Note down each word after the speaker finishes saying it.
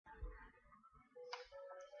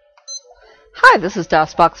Hi, this is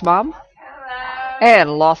DOSBox Mom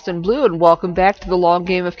and Lost in Blue, and welcome back to the long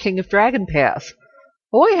game of King of Dragon Pass.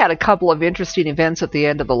 Well, we had a couple of interesting events at the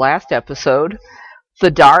end of the last episode.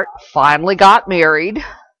 The Dart finally got married,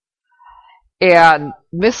 and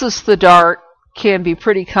Mrs. the Dart can be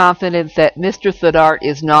pretty confident that Mr. the Dart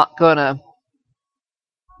is not gonna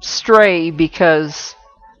stray because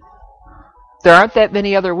there aren't that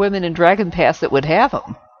many other women in Dragon Pass that would have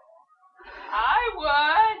him. I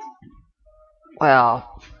would.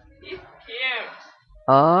 Well, He's cute.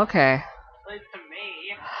 okay. At least to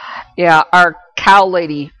me. Yeah, our cow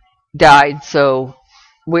lady died, so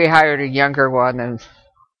we hired a younger one, and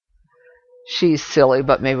she's silly,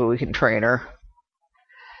 but maybe we can train her.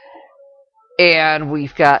 And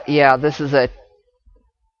we've got, this is a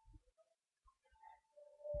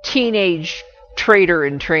teenage trader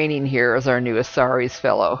in training here as our new Asari's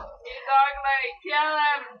fellow. He's ugly. Kill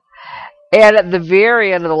him. And at the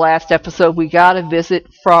very end of the last episode, we got a visit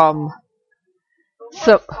from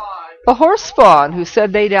a horse spawn who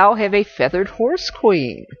said they now have a feathered horse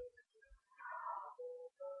queen.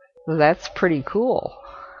 That's pretty cool.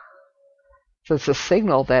 So it's a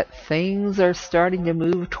signal that things are starting to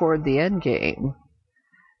move toward the end game.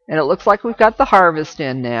 And it looks like we've got the harvest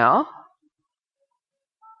in now.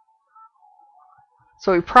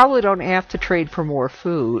 So we probably don't have to trade for more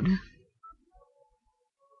food.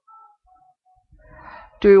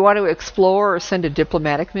 Do we want to explore or send a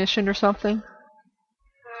diplomatic mission or something?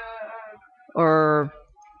 Or,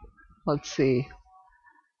 let's see.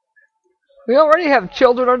 We already have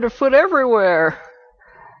children underfoot everywhere.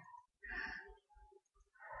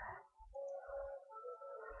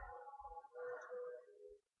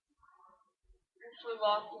 Actually,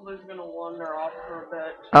 Lost is going to wander off for a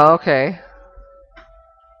bit. Oh, okay.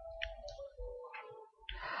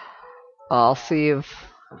 I'll see if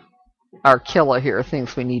our killer here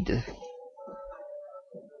thinks we need to.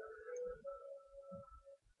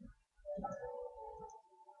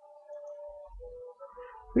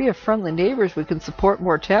 We have friendly neighbors. We can support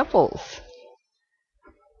more temples.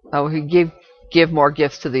 Oh, we can give more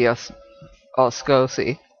gifts to the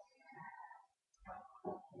Oskosi.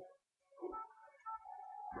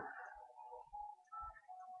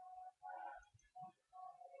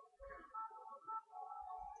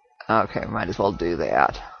 Okay, might as well do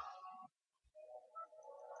that.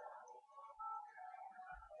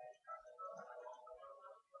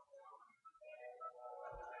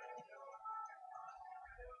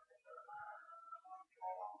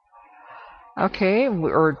 Okay,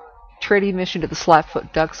 our trading mission to the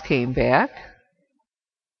Slapfoot Ducks came back.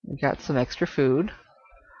 We got some extra food.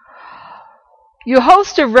 You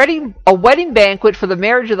host a wedding banquet for the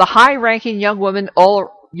marriage of the high-ranking young woman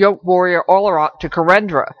warrior Orlanth to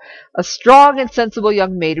Karendra, a strong and sensible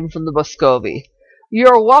young maiden from the Boscovi. You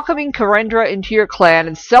are welcoming Karendra into your clan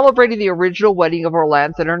and celebrating the original wedding of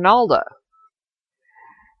Orlanth and Ernalda.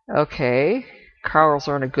 Okay, Carls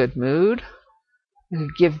are in a good mood. You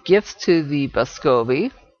can give gifts to the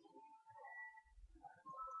Boscovi.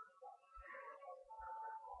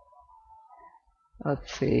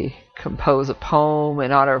 Let's see. Compose a poem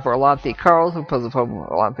in honor of Orlanthi Carls. Compose a poem of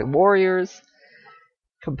Orlanthi warriors.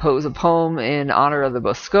 Compose a poem in honor of the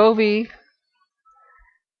Boscovi.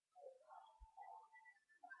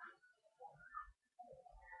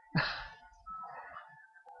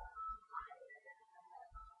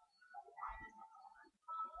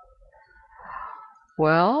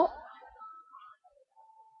 Well,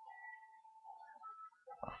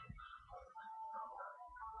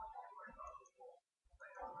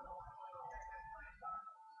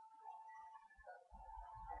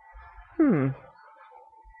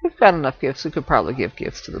 we've got enough gifts. We could probably give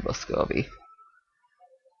gifts to the Boscovi.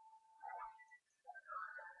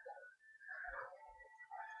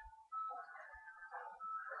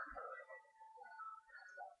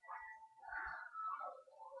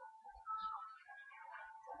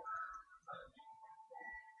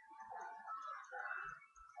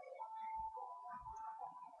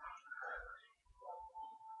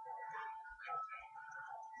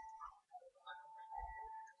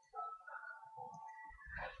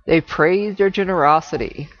 They praised your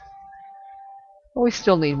generosity. We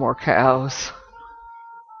still need more cows.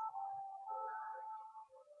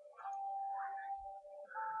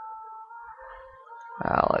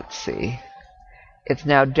 Let's see. It's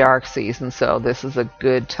now dark season, so this is a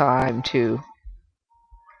good time to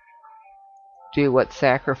do what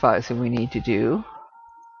sacrificing we need to do.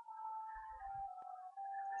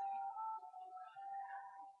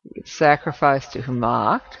 Sacrifice to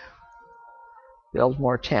Humacht. Build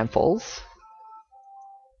more temples.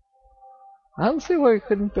 I don't see why we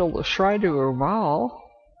couldn't build a shrine to Umal.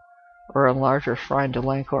 Or enlarge our shrine to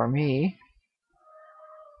Lancor me.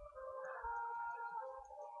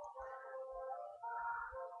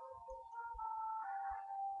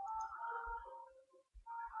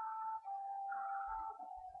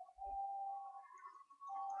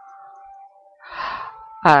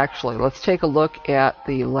 Actually, let's take a look at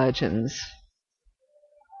the legends.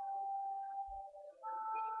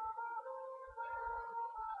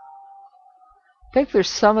 I think there's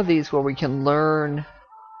some of these where we can learn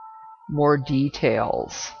more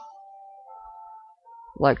details.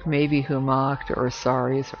 Like maybe Humakt or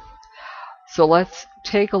Asaris. So let's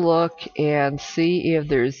take a look and see if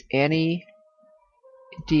there's any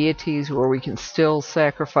deities where we can still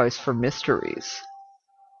sacrifice for mysteries.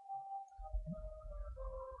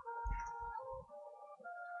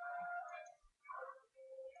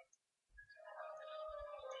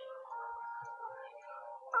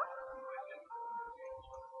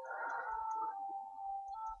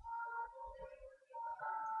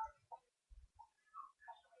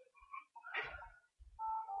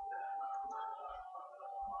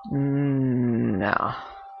 No.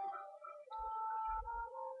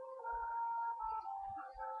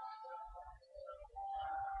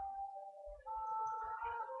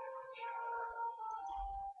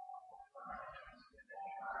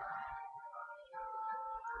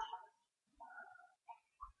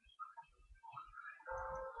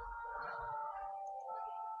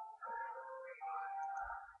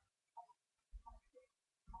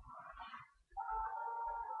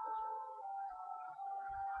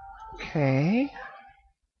 Okay.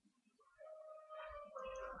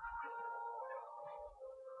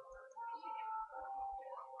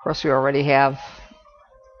 Of course, we already have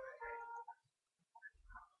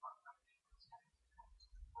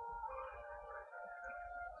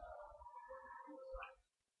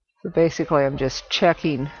so basically I'm just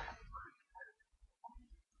checking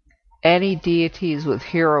any deities with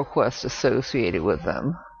heroquests associated with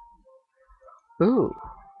them. Ooh.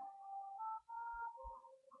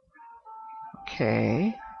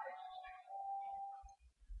 Okay.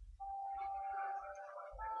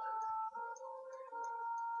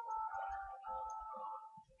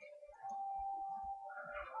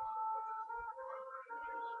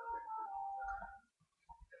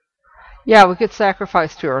 Yeah, we could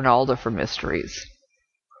sacrifice to Ernalda for mysteries.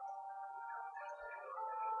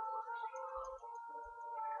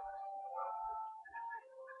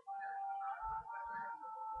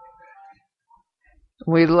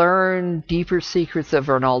 We learn deeper secrets of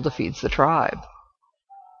Ernalda Feeds the Tribe.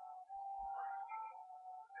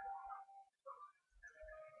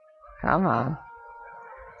 Come on.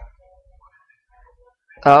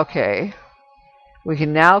 Okay. We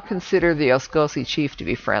can now consider the Oskosi chief to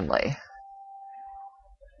be friendly.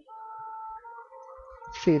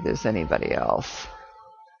 Let's see if there's anybody else.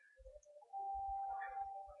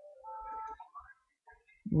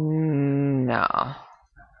 No.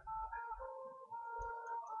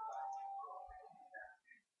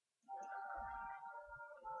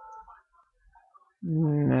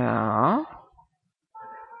 No.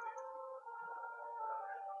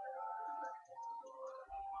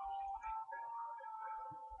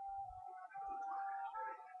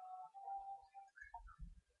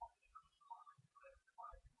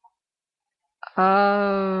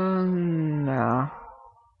 No.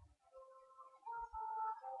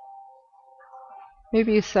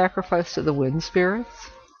 Maybe a sacrifice to the wind spirits?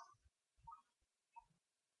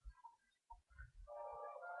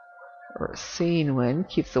 Or a seeing wind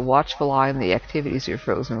keeps a watchful eye on the activities of your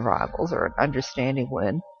frozen rivals, or an understanding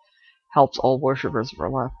wind helps all worshippers of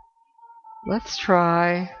Orlanth. Let's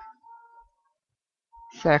try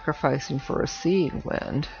sacrificing for a seeing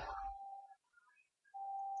wind.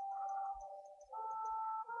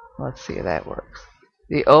 Let's see if that works.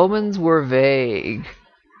 The omens were vague.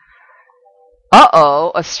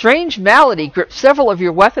 Uh-oh, a strange malady gripped several of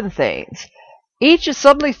your weapon thanes. Each is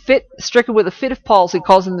suddenly stricken with a fit of palsy,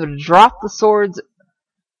 causing them to drop the swords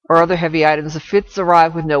or other heavy items. The fits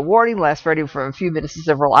arrive with no warning, last varying from a few minutes to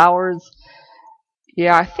several hours.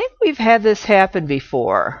 Yeah, I think we've had this happen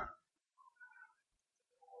before.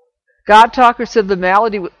 God Talker said the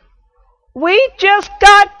malady... We just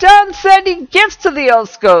got done sending gifts to the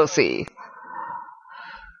Oskosi!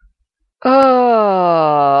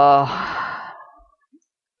 Oh...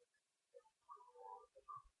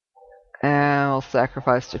 And we'll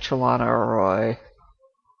sacrifice to Chalana Roy.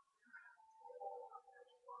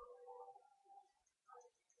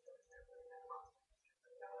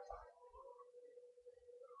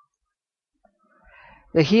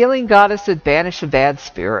 The healing goddess had banished the bad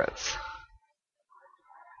spirits.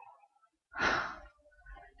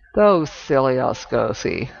 Those silly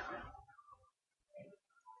Oskosi.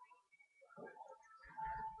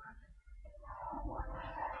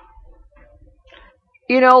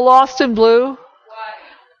 Lost in Blue,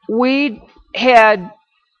 we had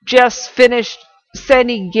just finished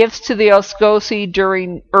sending gifts to the Oskosi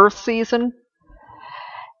during Earth season,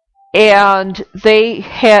 and they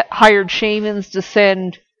had hired shamans to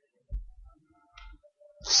send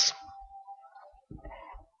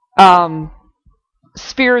um,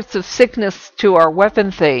 spirits of sickness to our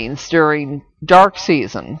weapon thanes during dark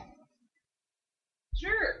season.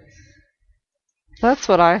 Sure. That's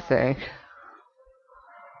what I think.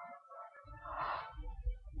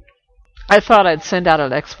 I thought I'd send out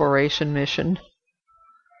an exploration mission.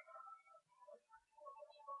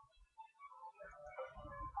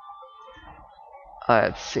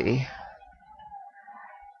 Let's see.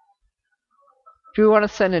 Do you want to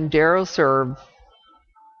send Enderos or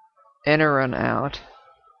Ennerin out?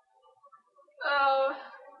 Oh,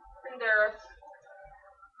 Enderos.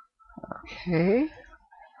 Okay.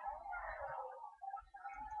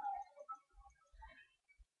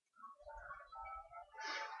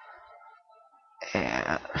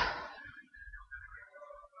 And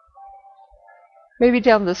maybe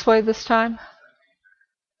down this way this time?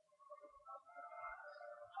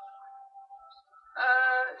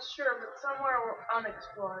 Sure, but somewhere we're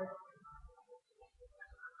unexplored.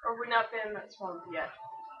 Or we're not been in that swamp yet.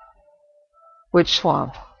 Which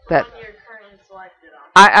swamp? The That one you're currently selected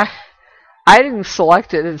on. I didn't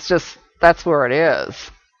select it. It's just that's where it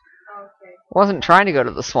is. Okay. I wasn't trying to go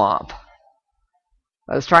to the swamp.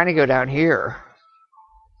 I was trying to go down here.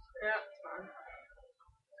 Yeah,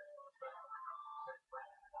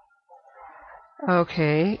 fine.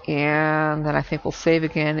 Okay, and then I think we'll save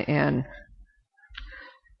again and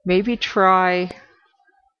maybe try,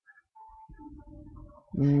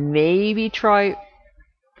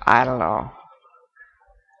 I don't know,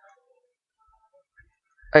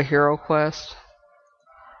 a hero quest.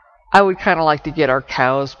 I would kind of like to get our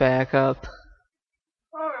cows back up.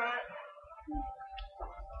 Alright.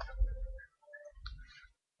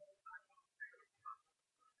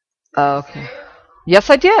 Okay. Yes,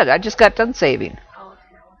 I did. I just got done saving.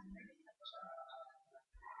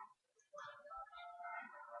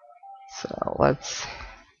 So let's.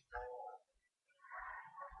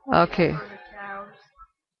 Okay.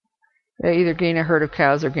 Yeah, either gain a herd of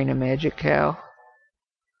cows or gain a magic cow.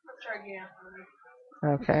 Let's try again.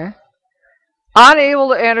 Okay. Unable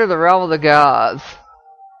to enter the realm of the gods.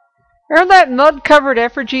 Remember that mud-covered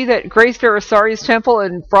effigy that graced Arasari's temple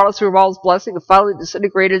and brought us Rumal's blessing and finally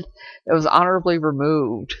disintegrated and was honorably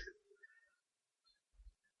removed?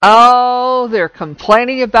 Oh, they're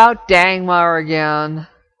complaining about Dangmar again.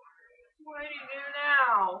 What do you do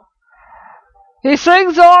now? He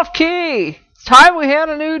sings off key. It's time we had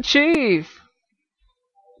a new chief.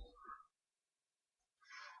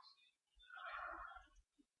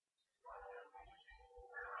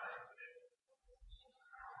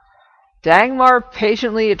 Dangmar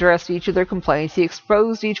patiently addressed each of their complaints. He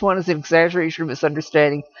exposed each one as an exaggeration or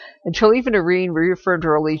misunderstanding, until even Irene reaffirmed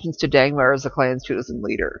her allegiance to Dangmar as the clan's chosen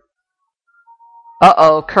leader.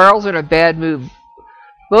 Uh-oh, Carl's in a bad mood.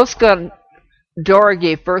 Voska Dora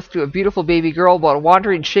gave birth to a beautiful baby girl, but a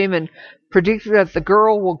wandering shaman predicted that the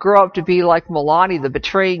girl will grow up to be like Milani, the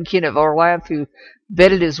betraying king of Orlanth, who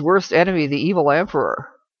vetted his worst enemy, the evil emperor.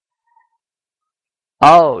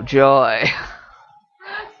 Oh, joy.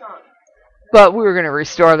 But we were going to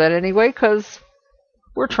restore that anyway, because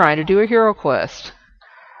we're trying to do a hero quest.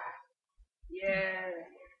 Yeah.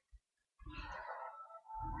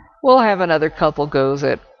 We'll have another couple goes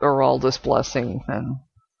at Eralda's blessing, and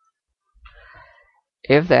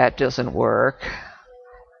if that doesn't work,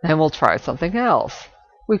 then we'll try something else.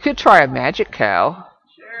 We could try a magic cow.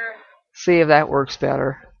 Sure. See if that works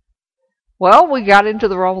better. Well, we got into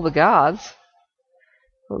the realm of the gods.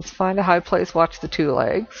 Let's find a high place, watch the two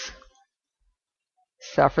legs.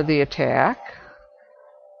 Suffer the attack.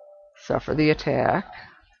 Suffer the attack.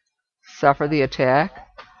 Suffer the attack.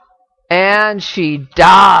 And she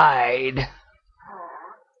died.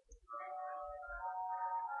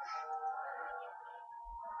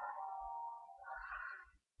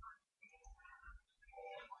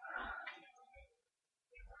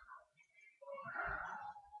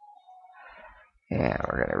 Yeah,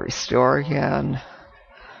 we're going to restore again.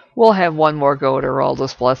 We'll have one more go at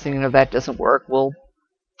Eralda's blessing, and if that doesn't work, we'll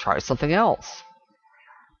try something else.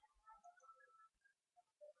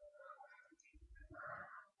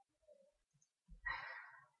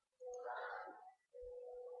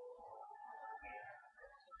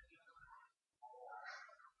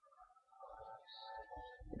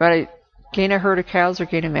 Right, gain a herd of cows or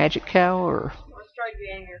gain a magic cow, or? Let's try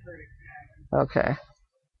gaining a herd of cows. Okay.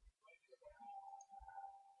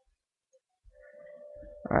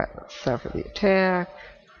 Alright, let's suffer the attack.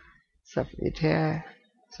 Suffer the attack.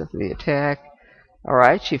 Suffer the attack.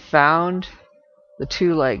 Alright, she found the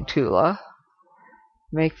two-legged Tula.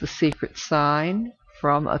 Make the secret sign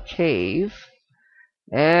from a cave.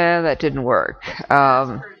 And that didn't work.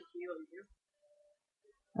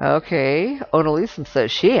 Okay, Onalisa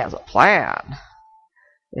says she has a plan.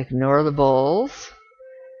 Ignore the bulls.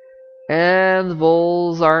 And the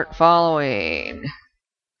bulls aren't following.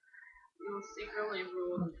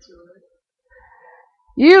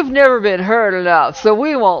 You've never been hurt enough, so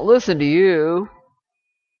we won't listen to you.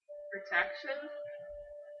 Protection?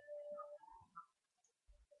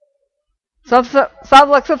 Sounds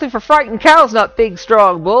like something for frightened cows, not big,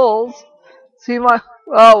 strong bulls. See my...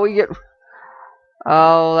 Oh, we get...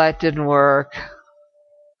 Oh, that didn't work.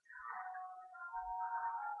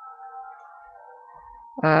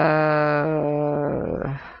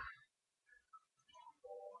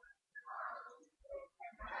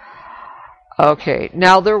 Okay,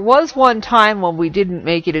 now there was one time when we didn't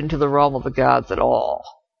make it into the realm of the gods at all.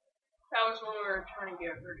 That was when we were trying to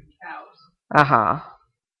get rid of cows. Uh-huh.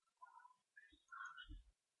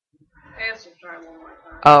 I guess we'll try one more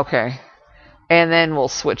time. Okay. And then we'll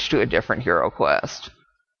switch to a different hero quest.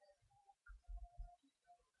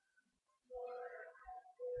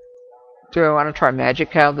 Do I want to try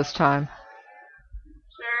Magic Cow this time?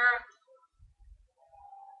 Sure.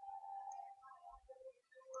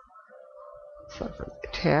 Suffer the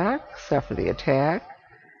attack. Suffer the attack.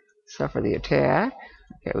 Suffer the attack.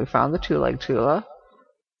 Okay, we found the two-legged Tula.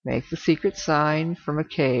 Make the secret sign from a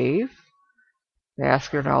cave.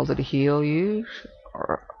 Ask Ernalda to heal you.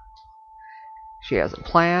 Or she has a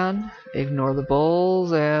plan. Ignore the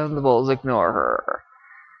bulls, and the bulls ignore her.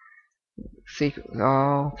 Secret.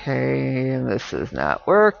 Okay, and this is not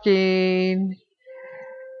working.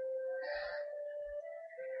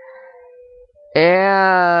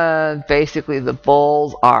 And basically the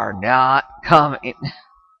bulls are not coming.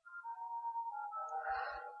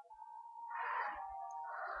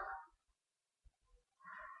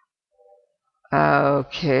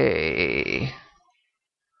 Okay.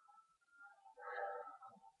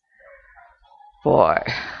 Boy.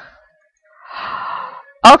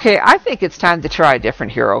 Okay, I think it's time to try a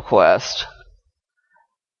different hero quest.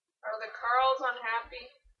 Are the Carls unhappy?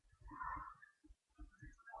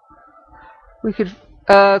 We could,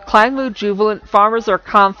 clan mood jubilant, farmers are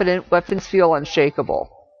confident, weapons feel unshakable.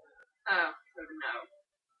 Oh,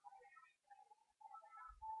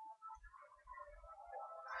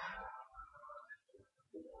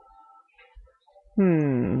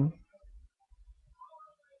 no.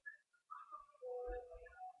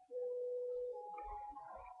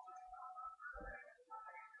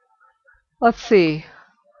 Let's see.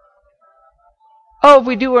 Oh, if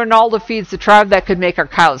we do Ernalda Feeds the Tribe, that could make our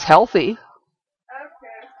cows healthy.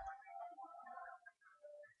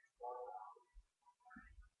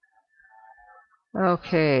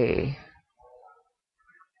 Okay.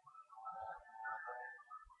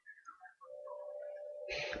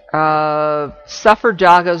 Suffer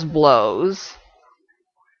Jaga's blows.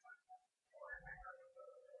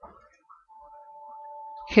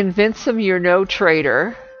 Convince him you're no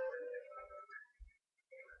traitor.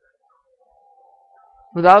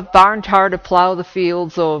 Without barn tar to plow the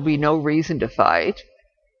fields, there will be no reason to fight.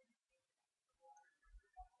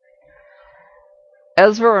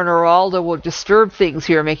 Ezra and Ernalda will disturb things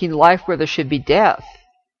here, making life where there should be death.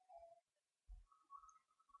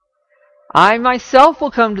 I myself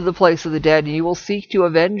will come to the place of the dead, and you will seek to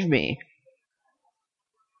avenge me.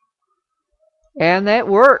 And that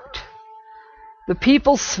worked. The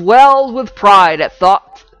people swelled with pride at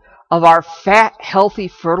thought of our fat, healthy,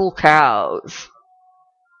 fertile cows.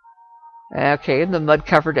 Okay, and the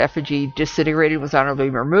mud-covered effigy disintegrated was honorably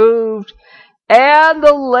removed. And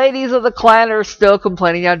the ladies of the clan are still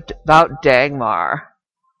complaining about Dangmar.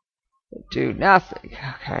 Do nothing.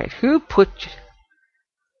 Okay, who put...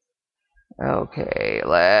 Okay,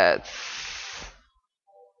 let's...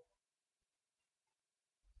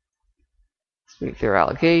 speak their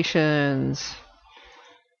allegations.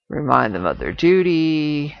 Remind them of their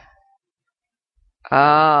duty.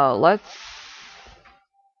 Let's...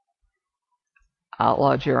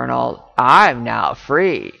 outlaw Ernalda. I'm now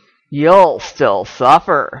free. You'll still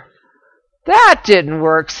suffer. That didn't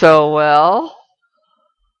work so well.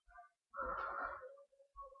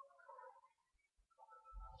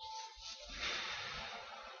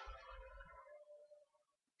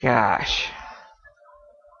 Gosh.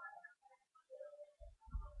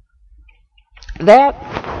 That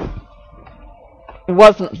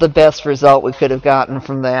wasn't the best result we could have gotten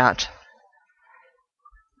from that.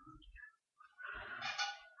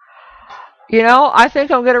 You know, I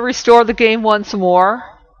think I'm going to restore the game once more.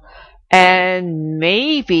 And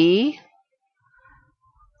maybe,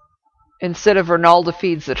 instead of Ernalda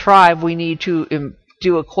Feeds the Tribe, we need to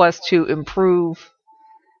do a quest to improve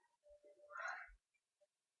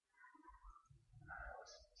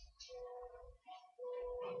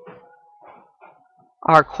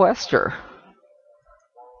our quester.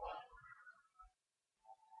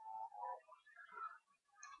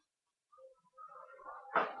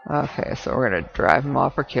 Okay, so we're going to drive him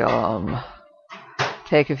off or kill him.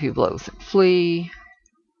 Take a few blows and flee.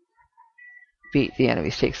 Beat the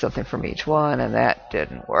enemies, take something from each one, and that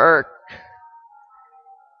didn't work.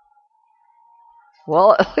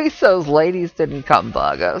 Well, at least those ladies didn't come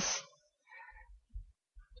bug us.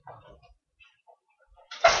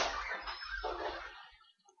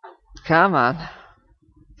 Come on.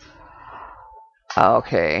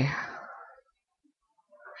 Okay.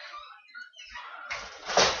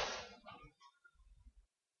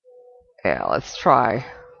 Yeah, let's try.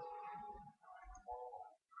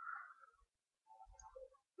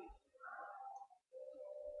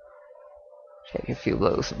 Take a few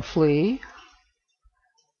blows and flee.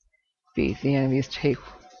 Beat the enemies, take...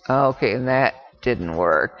 Okay, and that didn't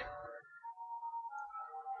work.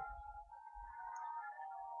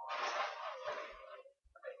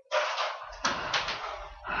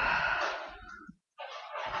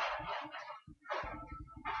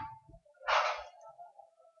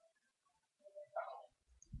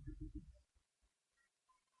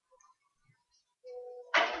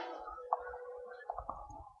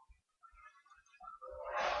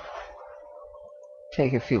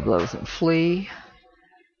 Take a few blows and flee.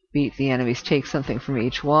 Beat the enemies, take something from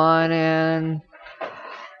each one, and...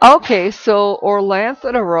 Okay, so Orlanth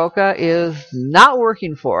Aroka is not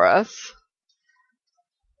working for us.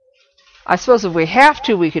 I suppose if we have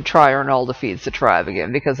to, we could try Ernalda Feeds the Tribe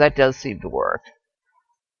again, because that does seem to work.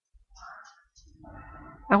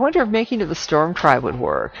 I wonder if making to the Storm Tribe would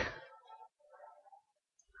work.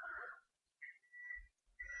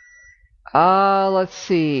 Let's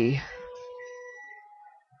see.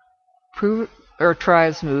 Prove our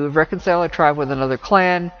tribe's move, reconcile a tribe with another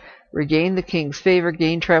clan, regain the king's favor,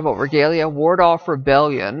 gain tribal regalia, ward off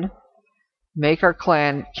rebellion, make our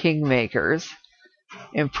clan kingmakers,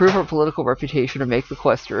 improve our political reputation, and make the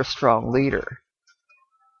quester a strong leader.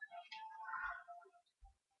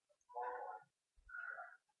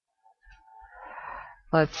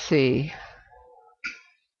 Let's see.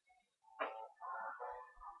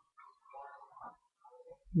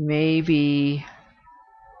 Maybe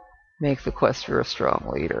make the quester a strong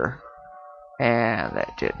leader. And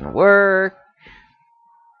that didn't work.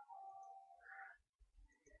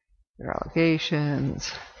 Their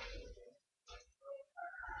allegations.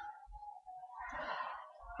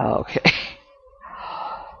 Okay.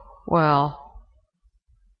 Well,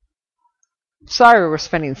 sorry we're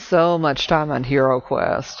spending so much time on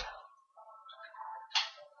HeroQuest.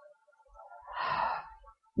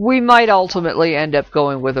 We might ultimately end up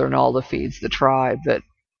going with Ernalda Feeds the Tribe, but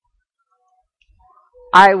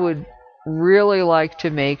I would really like to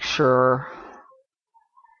make sure.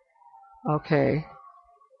 Okay.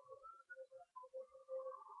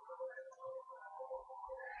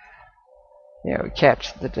 Yeah, we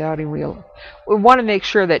catch the doubting wheel. We want to make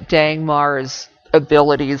sure that Dangmar's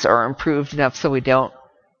abilities are improved enough so we don't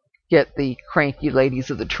get the cranky ladies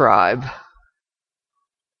of the tribe.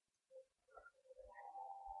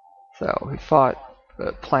 So we fought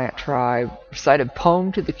the plant tribe, recited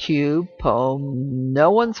poem to the cube, poem no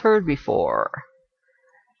one's heard before.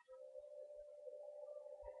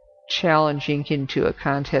 Challenging into a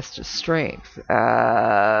contest of strength.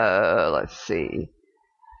 Let's see.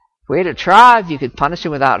 If we had a tribe, you could punish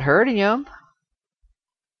him without hurting him.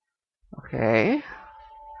 Okay.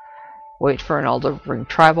 Wait for an elder to bring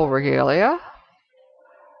tribal regalia.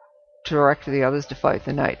 Direct the others to fight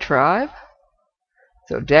the night tribe.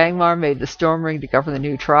 So Dangmar made the storm ring to govern the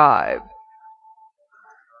new tribe.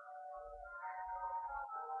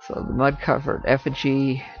 So the mud-covered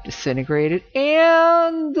effigy disintegrated,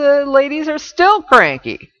 and the ladies are still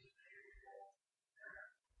cranky.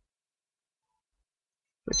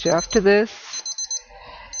 Switch off to this.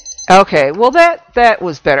 Okay, well that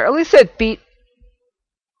was better. At least it beat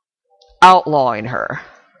outlawing her.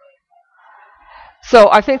 So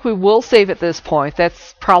I think we will save at this point.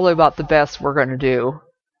 That's probably about the best we're going to do.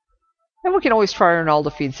 And we can always try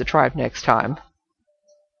Ernalda Feeds the Tribe next time.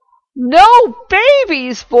 No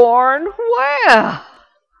babies born! Well,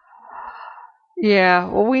 yeah,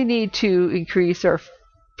 well, we need to increase our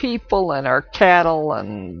people and our cattle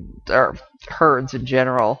and our herds in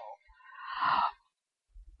general.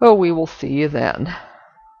 Oh, we will see you then.